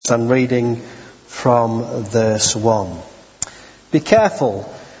text and reading from verse 1. Be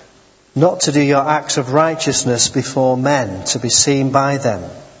careful not to do your acts of righteousness before men, to be seen by them.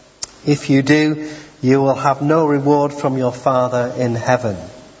 If you do, you will have no reward from your Father in heaven.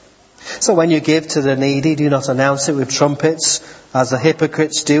 So when you give to the needy, do not announce it with trumpets, as the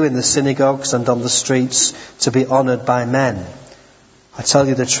hypocrites do in the synagogues and on the streets, to be honoured by men. I tell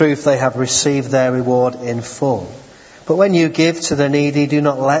you the truth, they have received their reward in full. But when you give to the needy, do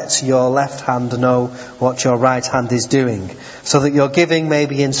not let your left hand know what your right hand is doing, so that your giving may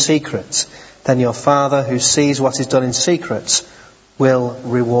be in secret. Then your Father, who sees what is done in secret, will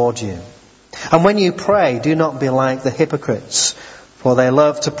reward you. And when you pray, do not be like the hypocrites, for they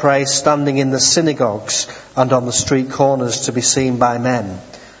love to pray standing in the synagogues and on the street corners to be seen by men.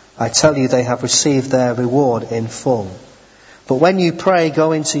 I tell you, they have received their reward in full. But when you pray,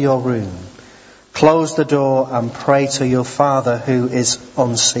 go into your room, close the door and pray to your Father who is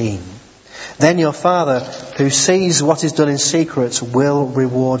unseen. Then your Father who sees what is done in secret will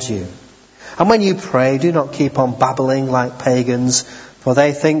reward you. And when you pray, do not keep on babbling like pagans, for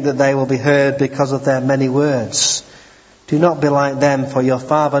they think that they will be heard because of their many words. Do not be like them, for your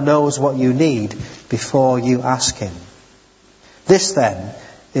Father knows what you need before you ask him. This then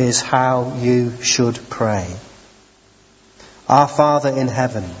is how you should pray. Our Father in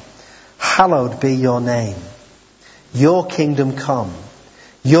heaven, hallowed be your name. Your kingdom come.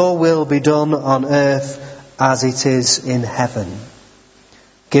 Your will be done on earth as it is in heaven.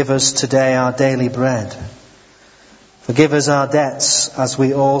 Give us today our daily bread. Forgive us our debts as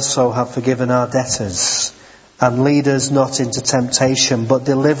we also have forgiven our debtors. And lead us not into temptation, but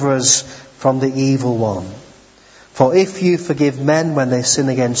deliver us from the evil one. For if you forgive men when they sin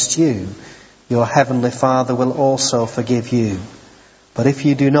against you, your heavenly Father will also forgive you. But if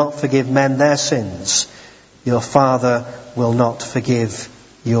you do not forgive men their sins, your Father will not forgive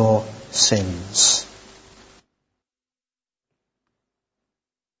your sins.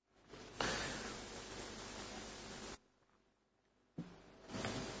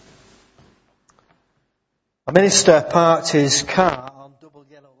 A minister parked his car on double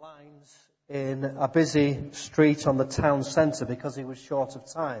yellow lines in a busy street on the town centre because he was short of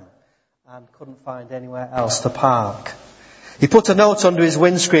time and couldn't find anywhere else to park. He put a note under his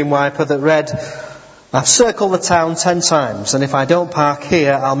windscreen wiper that read, I've circled the town 10 times, and if I don't park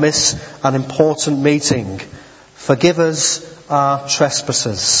here, I'll miss an important meeting. Forgive us our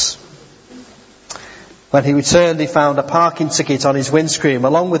trespasses. When he returned, he found a parking ticket on his windscreen,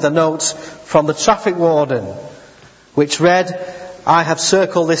 along with a note from the traffic warden, which read, I have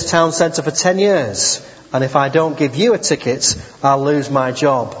circled this town centre for 10 years, and if I don't give you a ticket, I'll lose my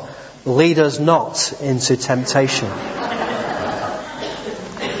job. Lead us not into temptation.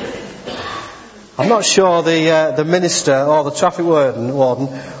 I'm not sure the minister or the traffic warden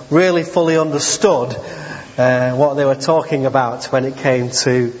really fully understood what they were talking about when it came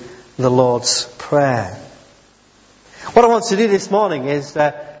to the Lord's Prayer. What I want to do this morning is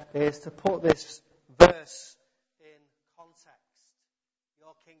to put this verse in context.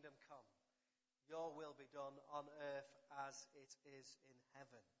 Your kingdom come, your will be done on earth as it is in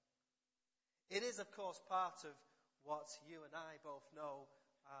heaven. It is, of course, part of what you and I both know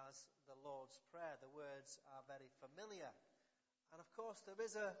as the Lord's Prayer. The words are very familiar. And of course there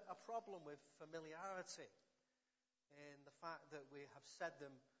is a problem with familiarity in the fact that we have said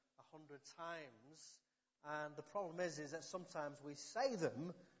them 100 times. And the problem is that sometimes we say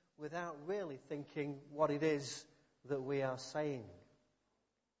them without really thinking what it is that we are saying.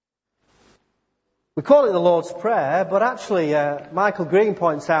 We call it the Lord's Prayer, but actually Michael Green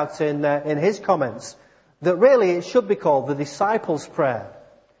points out in his comments that really it should be called the Disciples' Prayer.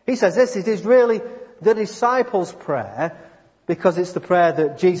 He says this, it is really the disciples' prayer because it's the prayer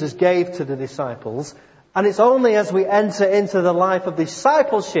that Jesus gave to the disciples, and it's only as we enter into the life of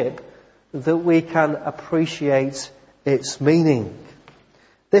discipleship that we can appreciate its meaning.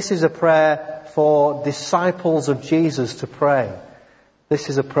 This is a prayer for disciples of Jesus to pray. This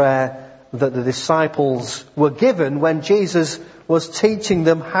is a prayer that the disciples were given when Jesus was teaching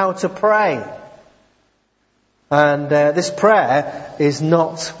them how to pray. And this prayer is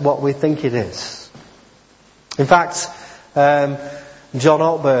not what we think it is. In fact, John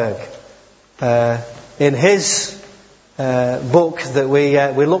Ortberg, in his book that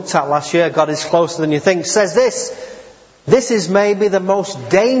we looked at last year, God is Closer Than You Think, says this is maybe the most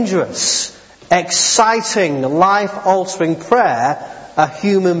dangerous, exciting, life-altering prayer a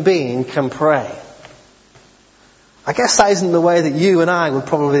human being can pray. I guess that isn't the way that you and I would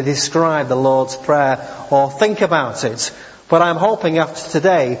probably describe the Lord's Prayer or think about it. But I'm hoping after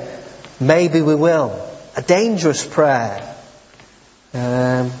today, maybe we will. A dangerous prayer.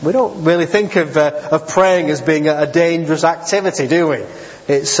 We don't really think of praying as being a dangerous activity, do we?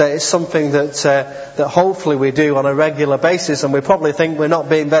 It's something that hopefully we do on a regular basis, and we probably think we're not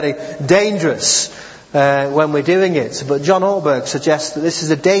being very dangerous when we're doing it. But John Ortberg suggests that this is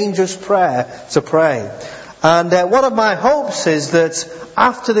a dangerous prayer to pray. And one of my hopes is that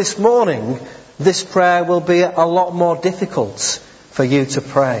after this morning, this prayer will be a lot more difficult for you to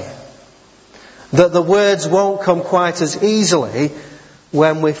pray. That the words won't come quite as easily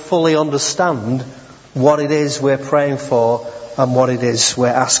when we fully understand what it is we're praying for and what it is we're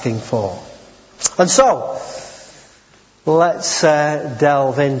asking for. And so, let's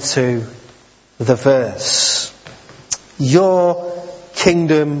delve into the verse. Your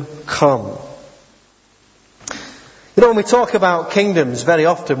kingdom come. You know, when we talk about kingdoms, very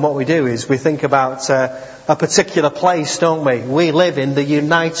often what we do is we think about a particular place, don't we? We live in the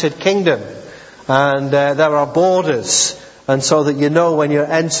United Kingdom, and there are borders. And so that you know when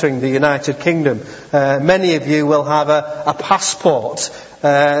you're entering the United Kingdom, many of you will have a passport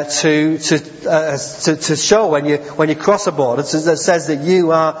to show when you cross a border that says that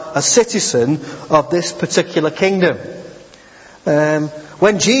you are a citizen of this particular kingdom.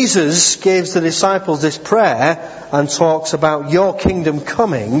 When Jesus gives the disciples this prayer and talks about your kingdom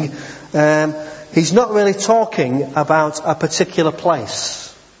coming, he's not really talking about a particular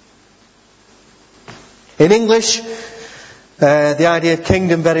place. In English, the idea of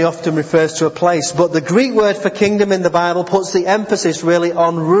kingdom very often refers to a place, but the Greek word for kingdom in the Bible puts the emphasis really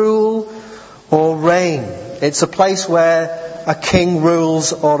on rule or reign. It's a place where a king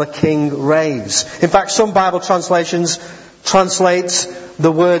rules or a king reigns. In fact, some Bible translations translate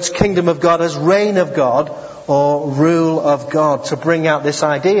the words kingdom of God as reign of God or rule of God, to bring out this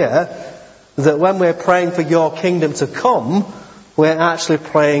idea that when we're praying for your kingdom to come, we're actually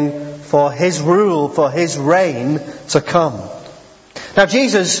praying for His rule, for His reign to come. Now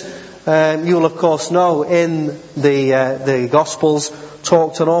Jesus, you will of course know, in the Gospels,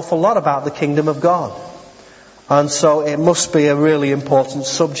 talked an awful lot about the kingdom of God. And so it must be a really important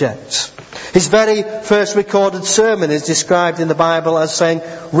subject. His very first recorded sermon is described in the Bible as saying,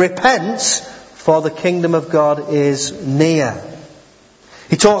 "Repent, for the kingdom of God is near."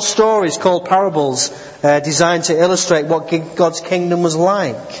 He taught stories called parables, designed to illustrate what God's kingdom was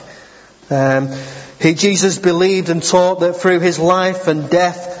like. Jesus believed and taught that through His life and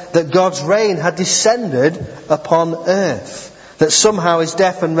death that God's reign had descended upon earth. That somehow His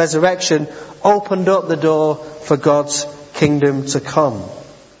death and resurrection opened up the door for God's kingdom to come.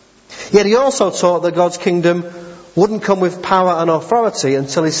 Yet He also taught that God's kingdom wouldn't come with power and authority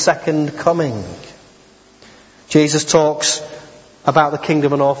until His second coming. Jesus talks about the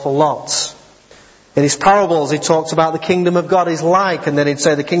kingdom an awful lot. In His parables, He talks about the kingdom of God is like, and then He'd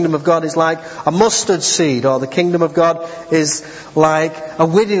say the kingdom of God is like a mustard seed, or the kingdom of God is like a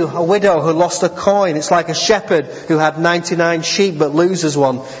widow who lost a coin. It's like a shepherd who had 99 sheep but loses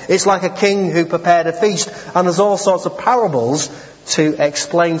one. It's like a king who prepared a feast. And there's all sorts of parables to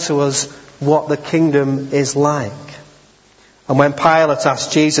explain to us what the kingdom is like. And when Pilate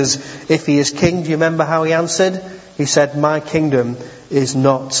asked Jesus if He is king, do you remember how He answered? He said, "My kingdom is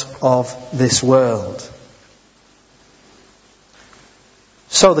not of this world."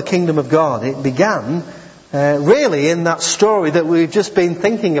 So the kingdom of God, it began really in that story that we've just been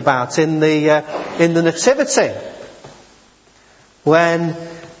thinking about in the Nativity, when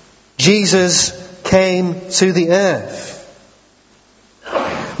Jesus came to the earth.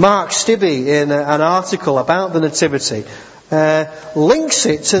 Mark Stibbe, in an article about the Nativity, links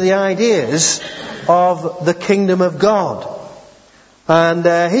it to the ideas of the kingdom of God. And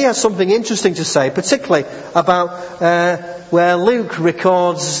he has something interesting to say, particularly about where Luke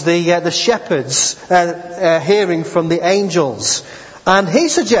records the shepherds hearing from the angels. And he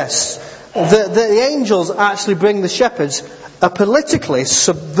suggests that the angels actually bring the shepherds a politically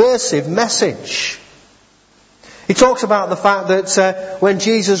subversive message. He talks about the fact that when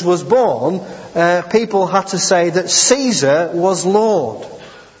Jesus was born, people had to say that Caesar was Lord.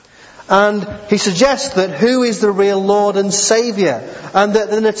 And he suggests that who is the real Lord and Saviour, and that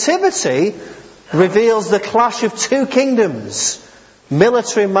the Nativity reveals the clash of two kingdoms,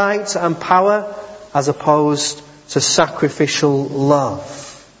 military might and power as opposed to sacrificial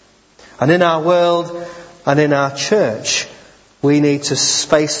love. And in our world and in our church, we need to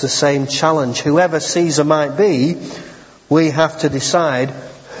face the same challenge. Whoever Caesar might be, we have to decide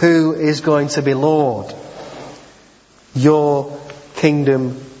who is going to be Lord. Your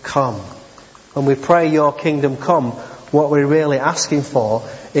kingdom come. When we pray your kingdom come, what we're really asking for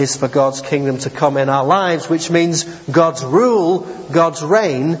is for God's kingdom to come in our lives, which means God's rule, God's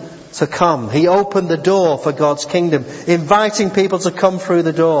reign to come. He opened the door for God's kingdom, inviting people to come through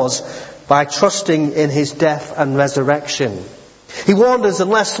the doors by trusting in his death and resurrection. He warned us,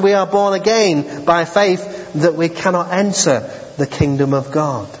 unless we are born again by faith, that we cannot enter the kingdom of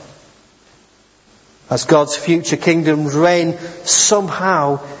God. As God's future kingdom's reign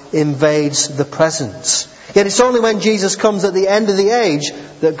somehow invades the present. Yet it's only when Jesus comes at the end of the age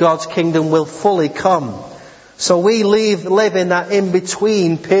that God's kingdom will fully come. So we live in that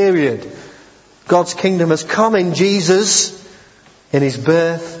in-between period. God's kingdom has come in Jesus, in his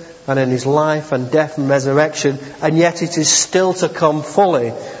birth and in his life and death and resurrection, and yet it is still to come fully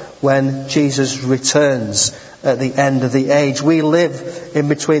when Jesus returns at the end of the age. We live in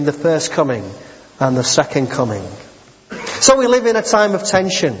between the first coming and the second coming. So we live in a time of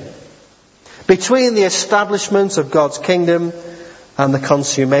tension between the establishment of God's kingdom and the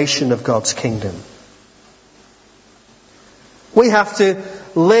consummation of God's kingdom. We have to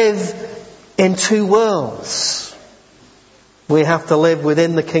live in two worlds. We have to live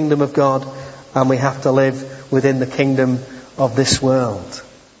within the kingdom of God, and we have to live within the kingdom of this world.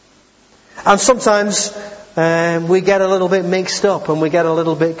 And sometimes we get a little bit mixed up and we get a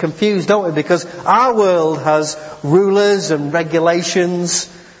little bit confused, don't we? Because our world has rulers and regulations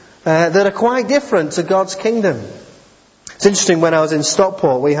that are quite different to God's kingdom. It's interesting, when I was in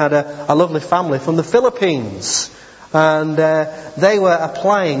Stockport, we had a lovely family from the Philippines, and they were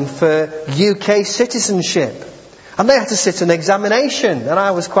applying for UK citizenship. And they had to sit an examination, and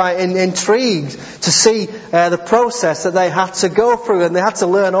I was quite intrigued to see the process that they had to go through, and they had to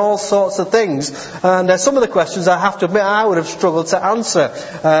learn all sorts of things. And some of the questions, I have to admit, I would have struggled to answer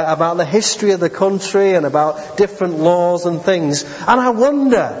about the history of the country and about different laws and things. And I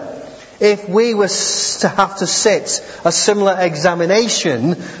wonder if we were to have to sit a similar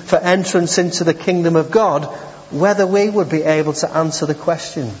examination for entrance into the kingdom of God, whether we would be able to answer the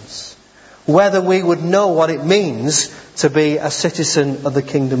questions. Whether we would know what it means to be a citizen of the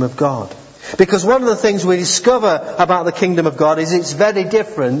kingdom of God. Because one of the things we discover about the kingdom of God is it's very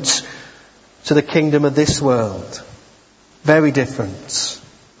different to the kingdom of this world. Very different.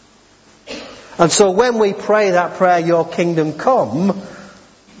 And so when we pray that prayer, your kingdom come,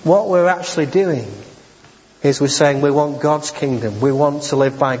 what we're actually doing is we're saying we want God's kingdom. We want to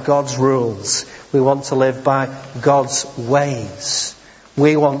live by God's rules. We want to live by God's ways.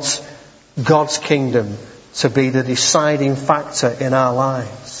 We want God's kingdom to be the deciding factor in our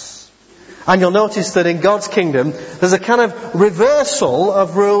lives. And you'll notice that in God's kingdom, there's a kind of reversal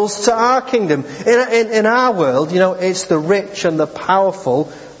of rules to our kingdom. In our world, it's the rich and the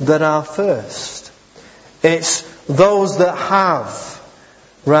powerful that are first. It's those that have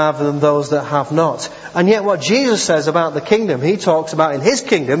rather than those that have not. And yet what Jesus says about the kingdom, he talks about in his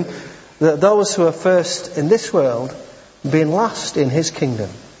kingdom, that those who are first in this world being last in his kingdom.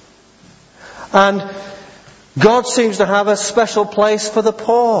 And God seems to have a special place for the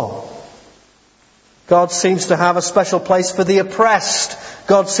poor. God seems to have a special place for the oppressed.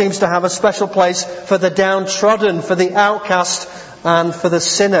 God seems to have a special place for the downtrodden, for the outcast, and for the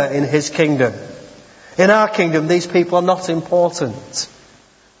sinner in his kingdom. In our kingdom, these people are not important.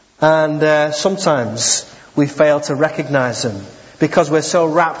 And sometimes we fail to recognise them because we're so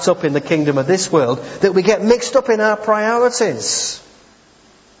wrapped up in the kingdom of this world that we get mixed up in our priorities.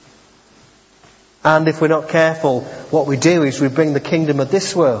 And if we're not careful, what we do is we bring the kingdom of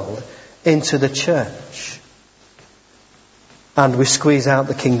this world into the church. And we squeeze out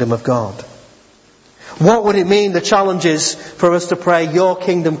the kingdom of God. What would it mean, the challenges, for us to pray, your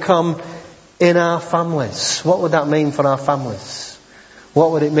kingdom come in our families? What would that mean for our families?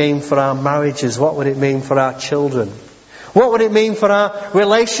 What would it mean for our marriages? What would it mean for our children? What would it mean for our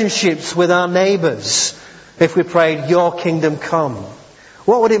relationships with our neighbours if we prayed, your kingdom come?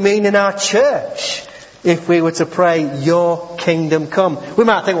 What would it mean in our church if we were to pray, your kingdom come? We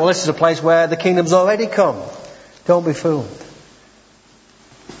might think, well, this is a place where the kingdom's already come. Don't be fooled.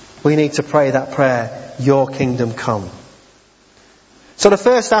 We need to pray that prayer, your kingdom come. So the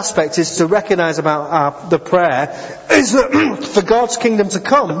first aspect is to recognise about the prayer is that for God's kingdom to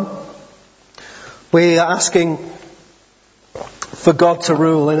come, we are asking for God to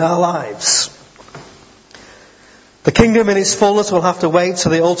rule in our lives. The kingdom in its fullness will have to wait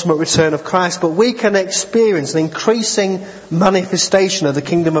till the ultimate return of Christ, but we can experience an increasing manifestation of the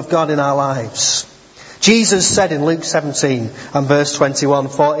kingdom of God in our lives. Jesus said in Luke 17 and verse 21,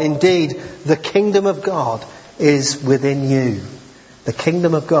 for indeed the kingdom of God is within you. The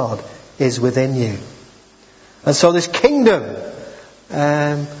kingdom of God is within you. And so this kingdom,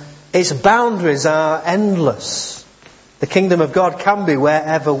 its boundaries are endless. The kingdom of God can be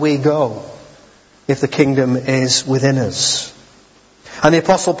wherever we go, if the kingdom is within us. And the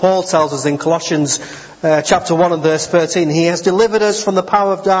Apostle Paul tells us in Colossians chapter 1 and verse 13, He has delivered us from the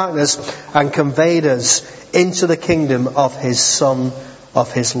power of darkness and conveyed us into the kingdom of His Son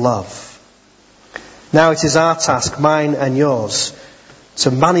of His love. Now it is our task, mine and yours,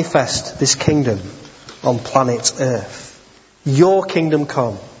 to manifest this kingdom on planet Earth. Your kingdom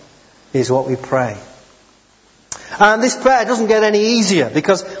come is what we pray. And this prayer doesn't get any easier,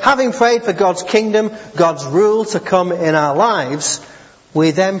 because having prayed for God's kingdom, God's rule to come in our lives,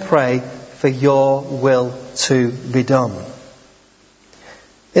 we then pray for your will to be done.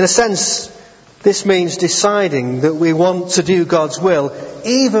 In a sense, this means deciding that we want to do God's will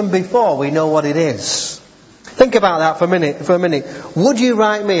even before we know what it is. Think about that for a minute. Would you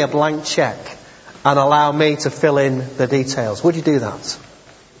write me a blank cheque and allow me to fill in the details? Would you do that?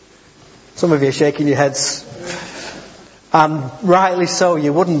 Some of you are shaking your heads. And rightly so,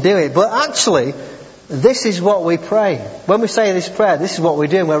 you wouldn't do it. But actually, this is what we pray. When we say this prayer, this is what we're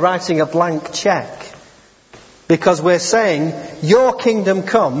doing. We're writing a blank cheque. Because we're saying, your kingdom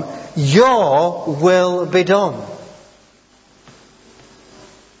come, your will be done.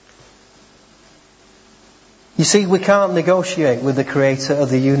 You see, we can't negotiate with the creator of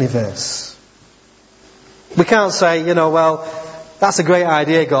the universe. We can't say, well, that's a great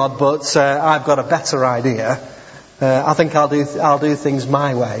idea, God, but I've got a better idea. I think I'll do things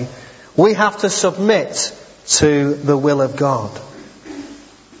my way. We have to submit to the will of God.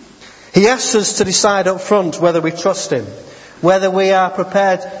 He asks us to decide up front whether we trust Him, whether we are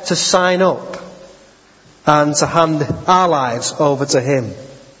prepared to sign up and to hand our lives over to Him.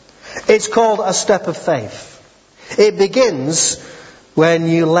 It's called a step of faith. It begins when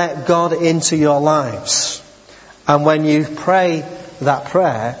you let God into your lives. And when you pray that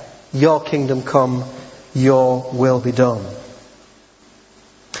prayer, your kingdom come, your will be done.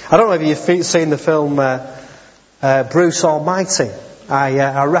 I don't know if you've seen the film Bruce Almighty.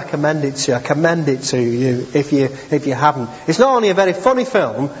 I recommend it to you. I commend it to you if you haven't. It's not only a very funny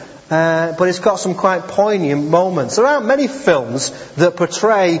film, but it's got some quite poignant moments. There aren't many films that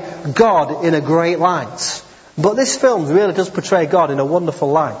portray God in a great light. But this film really does portray God in a wonderful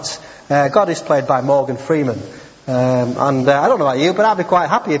light. God is played by Morgan Freeman. And I don't know about you, but I'd be quite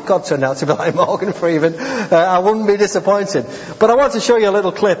happy if God turned out to be like Morgan Freeman. I wouldn't be disappointed. But I want to show you a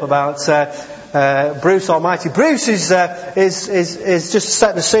little clip about Bruce Almighty. Bruce is just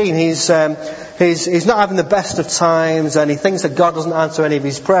setting the scene. He's not having the best of times, and he thinks that God doesn't answer any of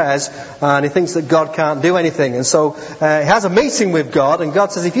his prayers, and he thinks that God can't do anything. And so he has a meeting with God, and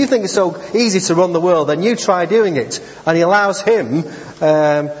God says, if you think it's so easy to run the world, then you try doing it. And he allows him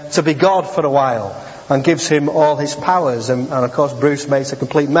to be God for a while, and gives him all his powers. And of course Bruce makes a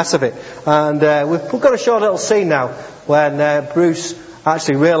complete mess of it. And we've got to show a little scene now when Bruce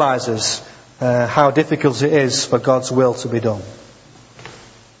actually realises how difficult it is for God's will to be done.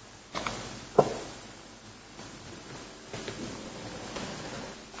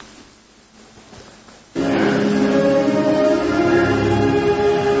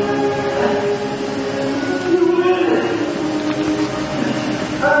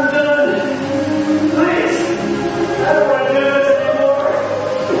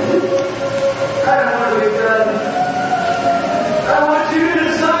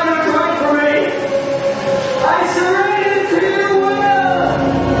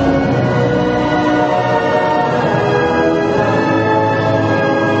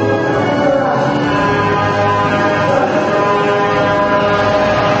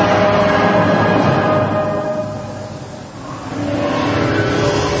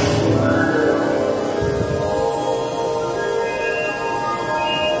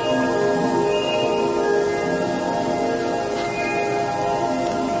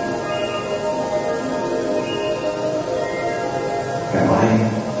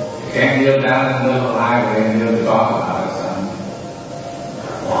 Can't kneel down in the middle of the highway and kneel to talk about it, son.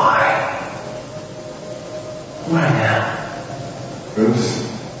 Why? Why now? Bruce,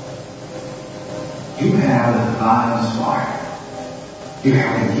 you have a divine spark. You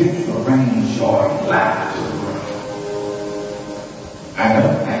have a gift for bringing joy and laughter to the world. I know,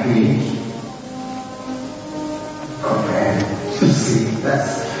 I believe you. Okay, you see,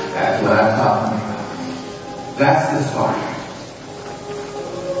 that's what I'm talking about. That's the spark.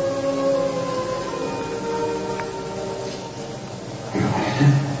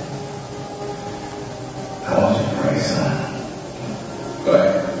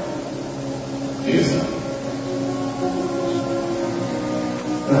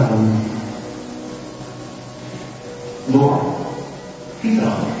 Lord, be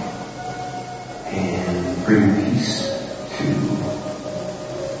on and bring peace to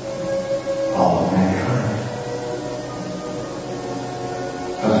all of mankind.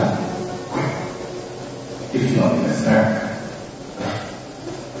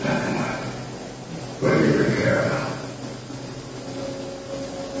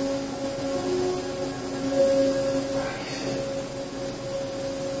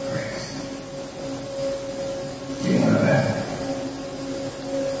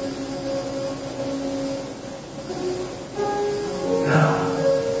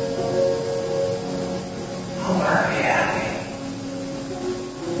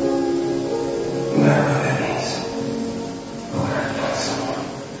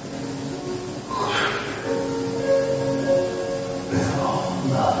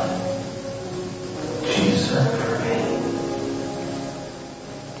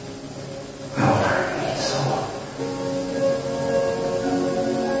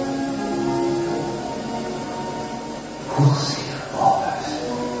 will see the Father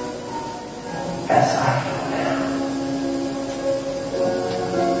as I do now.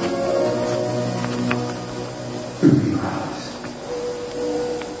 Through your eyes.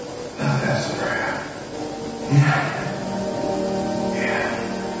 Now that's a prayer. Yeah.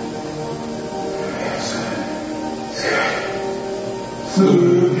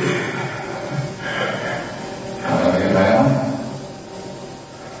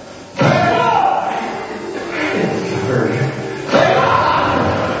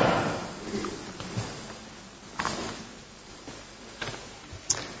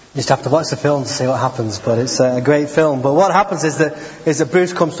 You just have to watch the film to see what happens, but it's a great film. But what happens is that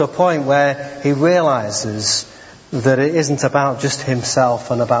Bruce comes to a point where he realises that it isn't about just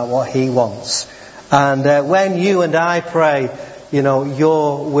himself and about what he wants. And when you and I pray,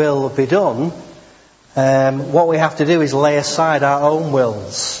 your will be done, what we have to do is lay aside our own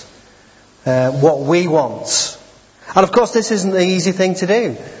wills, what we want. And of course this isn't the easy thing to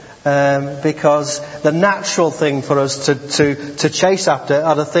do, because the natural thing for us to chase after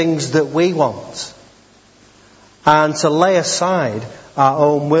are the things that we want. And to lay aside our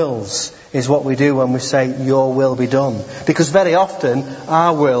own wills is what we do when we say, your will be done. Because very often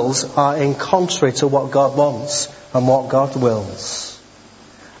our wills are in contrary to what God wants and what God wills.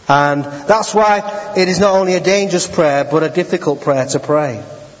 And that's why it is not only a dangerous prayer, but a difficult prayer to pray.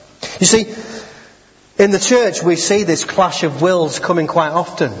 You see, in the church we see this clash of wills coming quite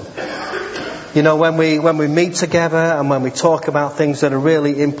often. When we meet together and when we talk about things that are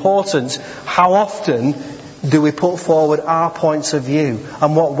really important, how often do we put forward our points of view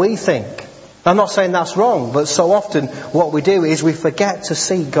and what we think? I'm not saying that's wrong, but so often what we do is we forget to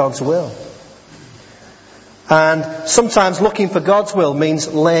see God's will. And sometimes looking for God's will means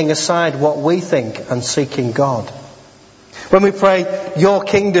laying aside what we think and seeking God. When we pray, your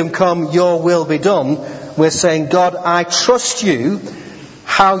kingdom come, your will be done, we're saying, God, I trust you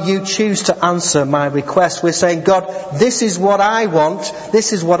how you choose to answer my request. We're saying, God, this is what I want,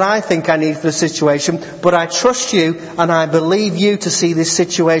 this is what I think I need for the situation, but I trust you and I believe you to see this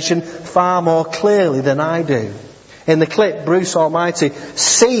situation far more clearly than I do. In the clip, Bruce Almighty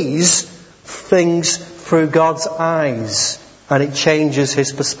sees things through God's eyes, and it changes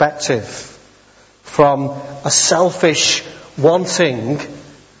his perspective from a selfish wanting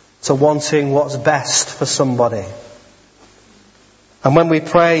to wanting what's best for somebody. And when we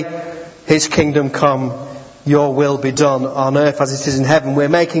pray, his kingdom come, your will be done on earth as it is in heaven, we're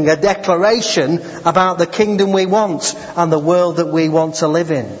making a declaration about the kingdom we want and the world that we want to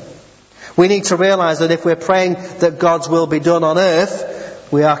live in. We need to realise that if we're praying that God's will be done on earth,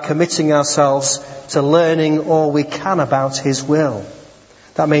 we are committing ourselves to learning all we can about his will.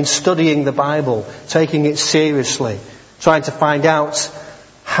 That means studying the Bible, taking it seriously, trying to find out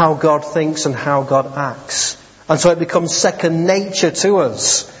how God thinks and how God acts. And so it becomes second nature to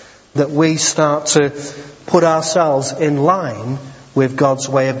us that we start to put ourselves in line with God's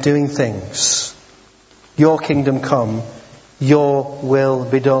way of doing things. Your kingdom come, your will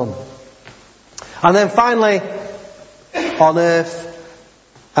be done. And then finally, on earth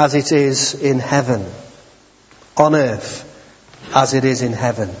as it is in heaven. On earth as it is in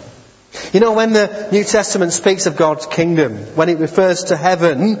heaven. When the New Testament speaks of God's kingdom, when it refers to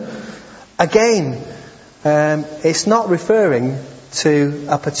heaven, again, it's not referring to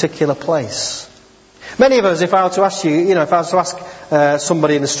a particular place. Many of us, if I were to ask you, if I was to ask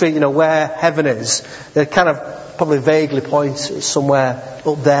somebody in the street, where heaven is, they'd kind of probably vaguely point, it's somewhere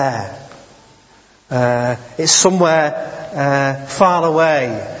up there. It's somewhere far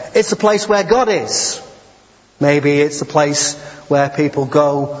away. It's the place where God is. Maybe it's the place where people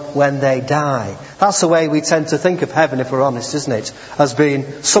go when they die. That's the way we tend to think of heaven, if we're honest, isn't it? As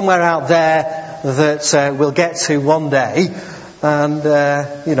being somewhere out there that we'll get to one day. And,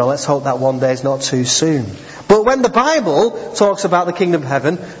 let's hope that one day is not too soon. But when the Bible talks about the kingdom of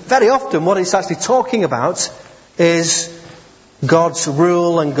heaven, very often what it's actually talking about is God's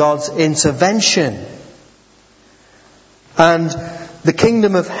rule and God's intervention. And the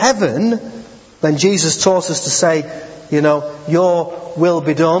kingdom of heaven, when Jesus taught us to say, your will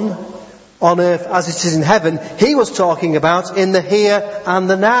be done on earth as it is in heaven, he was talking about in the here and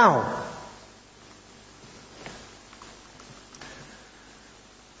the now.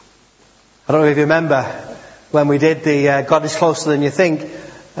 I don't know if you remember when we did the God is Closer Than You Think.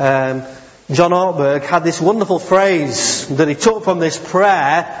 John Ortberg had this wonderful phrase that he took from this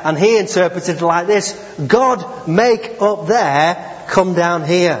prayer, and he interpreted it like this: God, make up there, come down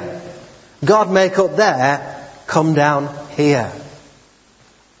here. God, make up there, come down here.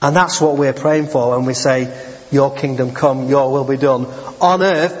 And that's what we're praying for when we say, your kingdom come, your will be done on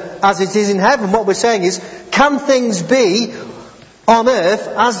earth as it is in heaven. What we're saying is, can things be on earth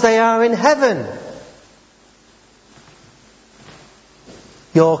as they are in heaven?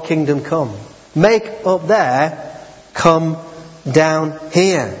 Your kingdom come. Make up there, come down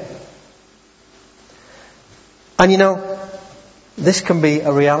here. And you know, this can be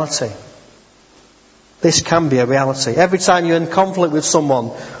a reality. This can be a reality. Every time you're in conflict with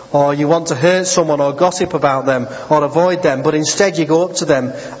someone, or you want to hurt someone, or gossip about them, or avoid them, but instead you go up to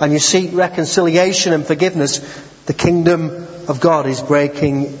them and you seek reconciliation and forgiveness, the kingdom of God is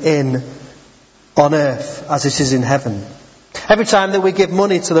breaking in on earth as it is in heaven. Every time that we give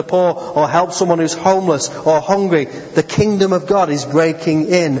money to the poor or help someone who's homeless or hungry, the kingdom of God is breaking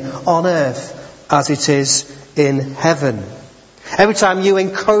in on earth as it is in heaven. Every time you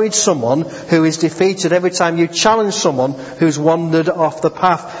encourage someone who is defeated, every time you challenge someone who's wandered off the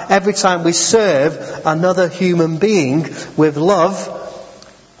path, every time we serve another human being with love,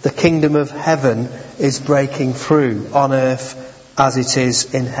 the kingdom of heaven is breaking through on earth as it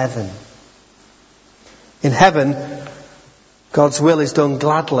is in heaven. In heaven, God's will is done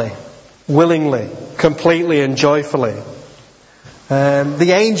gladly, willingly, completely and joyfully.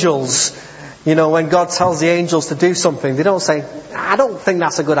 The angels, you know, when God tells the angels to do something, they don't say, I don't think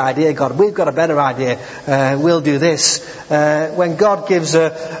that's a good idea, God. We've got a better idea. We'll do this. When God gives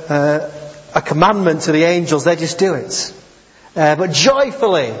a commandment to the angels, they just do it. But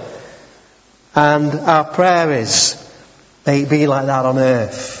joyfully. And our prayer is, may it be like that on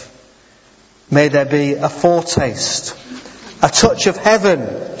earth. May there be a foretaste, a touch of heaven.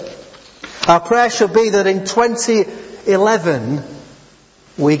 Our prayer should be that in 2011,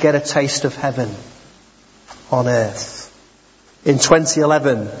 we get a taste of heaven on earth. In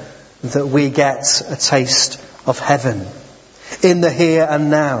 2011, that we get a taste of heaven in the here and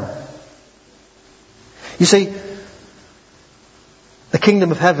now. You see, the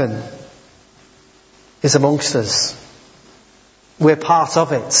kingdom of heaven is amongst us. We're part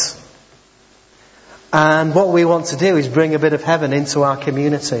of it. And what we want to do is bring a bit of heaven into our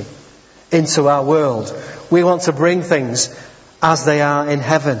community, into our world. We want to bring things as they are in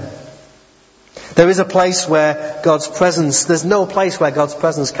heaven. There is a place where God's presence, there's no place where God's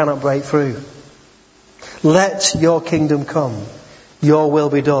presence cannot break through. Let your kingdom come, your will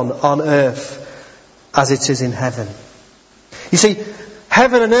be done on earth as it is in heaven. You see,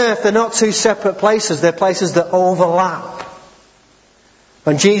 heaven and earth, they're not two separate places, they're places that overlap.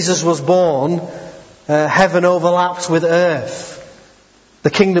 When Jesus was born, heaven overlaps with earth.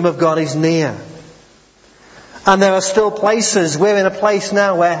 The kingdom of God is near. And there are still places, we're in a place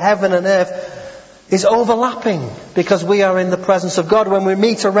now where heaven and earth is overlapping because we are in the presence of God. When we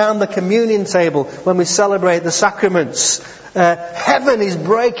meet around the communion table, when we celebrate the sacraments, heaven is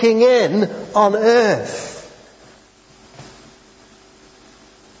breaking in on earth.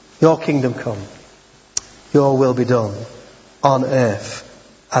 Your kingdom come, your will be done on earth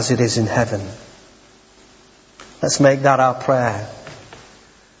as it is in heaven. Let's make that our prayer.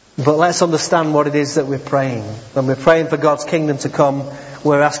 But let's understand what it is that we're praying. When we're praying for God's kingdom to come,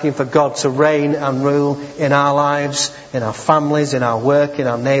 we're asking for God to reign and rule in our lives, in our families, in our work, in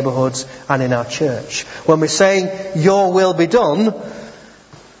our neighbourhoods and in our church. When we're saying, your will be done,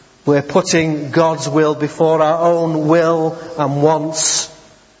 we're putting God's will before our own will and wants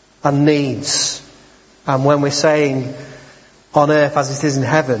and needs. And when we're saying, on earth as it is in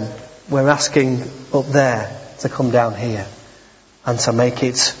heaven, we're asking up there to come down here and to make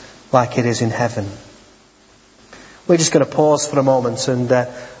it like it is in heaven. We're just going to pause for a moment and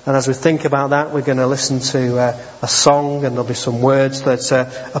as we think about that, we're going to listen to a song, and there'll be some words that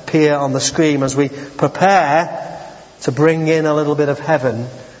appear on the screen as we prepare to bring in a little bit of heaven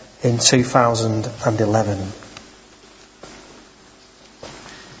in 2011.